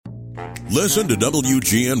Listen to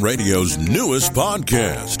WGN Radio's newest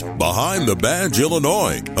podcast, Behind the Badge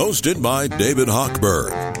Illinois, hosted by David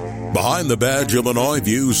Hochberg. Behind the Badge Illinois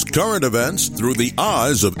views current events through the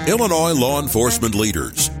eyes of Illinois law enforcement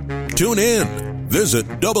leaders. Tune in. Visit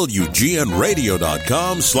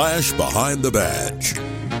WGNRadio.com/Behind the Badge.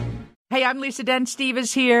 Hey, I'm Lisa Dent. Steve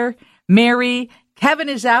is here. Mary, Kevin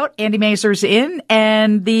is out. Andy Mazur's in.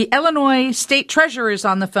 And the Illinois State Treasurer is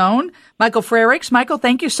on the phone, Michael Frerichs. Michael,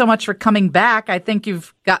 thank you so much for coming back. I think you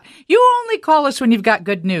only call us when you've got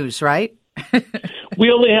good news, right? We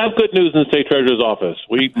only have good news in the state treasurer's office.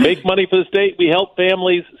 We make money for the state. We help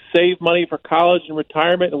families save money for college and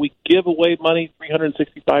retirement, and we give away money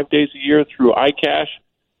 365 days a year through iCash,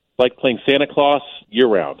 like playing Santa Claus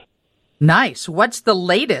year-round. Nice. What's the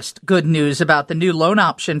latest good news about the new loan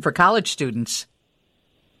option for college students?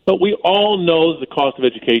 But we all know the cost of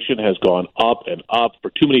education has gone up and up. For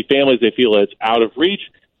too many families, they feel it's out of reach.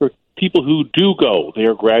 For people who do go, they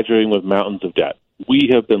are graduating with mountains of debt.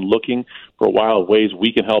 We have been looking for a while ways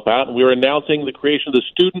we can help out, and we are announcing the creation of the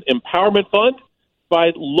Student Empowerment Fund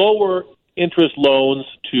by lower interest loans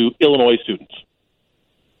to Illinois students.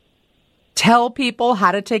 Tell people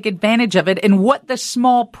how to take advantage of it and what the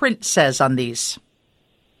small print says on these.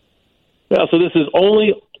 Yeah, so this is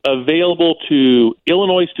only available to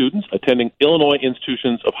Illinois students attending Illinois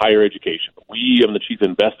institutions of higher education. We, I'm the Chief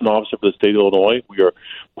Investment Officer for the state of Illinois. We are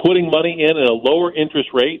putting money in at a lower interest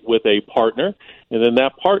rate with a partner, and then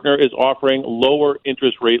that partner is offering lower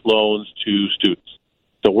interest rate loans to students.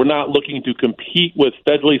 So we're not looking to compete with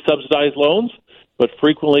federally subsidized loans, but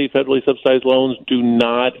frequently federally subsidized loans do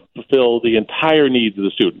not fulfill the entire needs of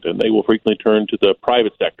the student, and they will frequently turn to the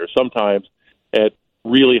private sector, sometimes at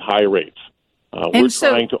really high rates. We're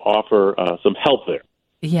trying to offer some help there.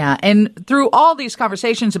 Yeah, and through all these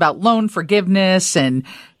conversations about loan forgiveness and,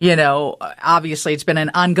 obviously it's been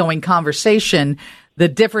an ongoing conversation, the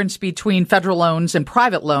difference between federal loans and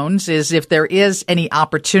private loans is if there is any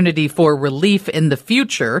opportunity for relief in the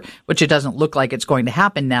future, which it doesn't look like it's going to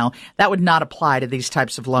happen now, that would not apply to these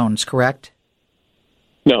types of loans, correct?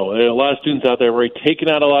 No, there are a lot of students out there who have already taken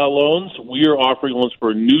out a lot of loans. We are offering loans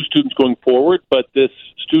for new students going forward, but this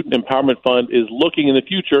Student Empowerment Fund is looking in the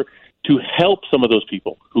future to help some of those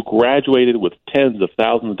people who graduated with tens of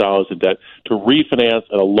thousands of dollars in debt to refinance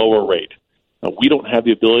at a lower rate. Now, we don't have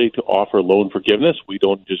the ability to offer loan forgiveness. We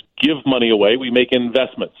don't just give money away. We make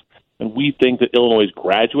investments. And we think that Illinois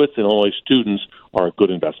graduates and Illinois students are a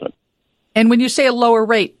good investment. And when you say a lower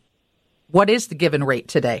rate, what is the given rate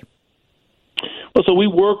today? Well, so we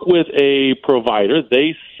work with a provider.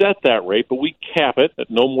 They set that rate, but we cap it at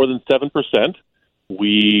no more than 7%.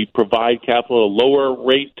 We provide capital at a lower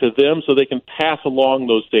rate to them so they can pass along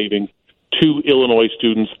those savings to Illinois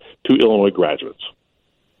students, to Illinois graduates.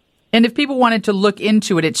 And if people wanted to look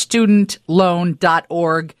into it, it's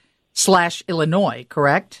studentloan.org/Illinois,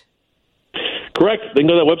 correct? Correct. They can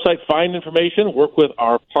go to that website, find information, work with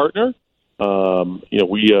our partner.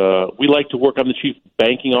 We like to work. I'm the chief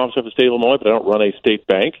banking officer of the state of Illinois, but I don't run a state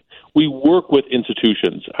bank. We work with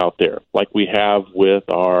institutions out there, like we have with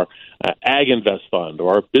our Ag Invest Fund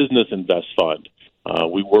or our Business Invest Fund.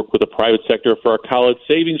 We work with the private sector for our college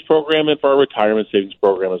savings program and for our retirement savings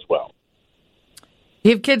program as well.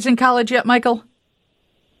 You have kids in college yet, Michael?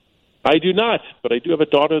 I do not, but I do have a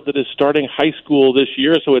daughter that is starting high school this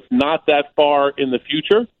year, so it's not that far in the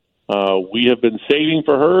future. We have been saving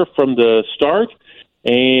for her from the start,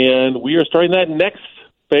 and we are starting that next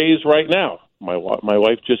phase right now. My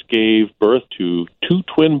wife just gave birth to 2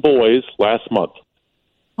 twin boys last month.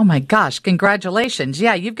 Oh, my gosh. Congratulations.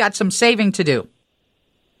 Yeah, you've got some saving to do.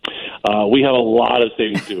 We have a lot of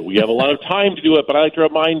savings to do. We have a lot of time to do it, but I like to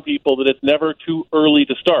remind people that it's never too early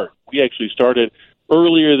to start. We actually started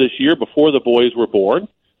earlier this year before the boys were born.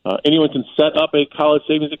 Anyone can set up a college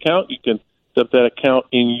savings account. You can set up that account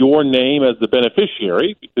in your name as the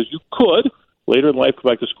beneficiary, because you could later in life go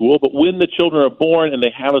back to school. But when the children are born and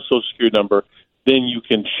they have a Social Security number, then you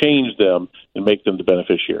can change them and make them the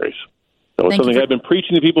beneficiaries. So it's something I've been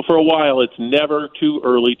preaching to people for a while. It's never too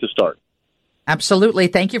early to start. Absolutely.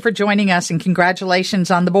 Thank you for joining us, and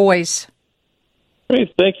congratulations on the boys.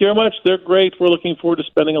 Great. Thank you very much. They're great. We're looking forward to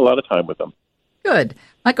spending a lot of time with them. Good.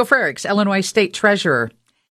 Michael Frerichs, Illinois State Treasurer.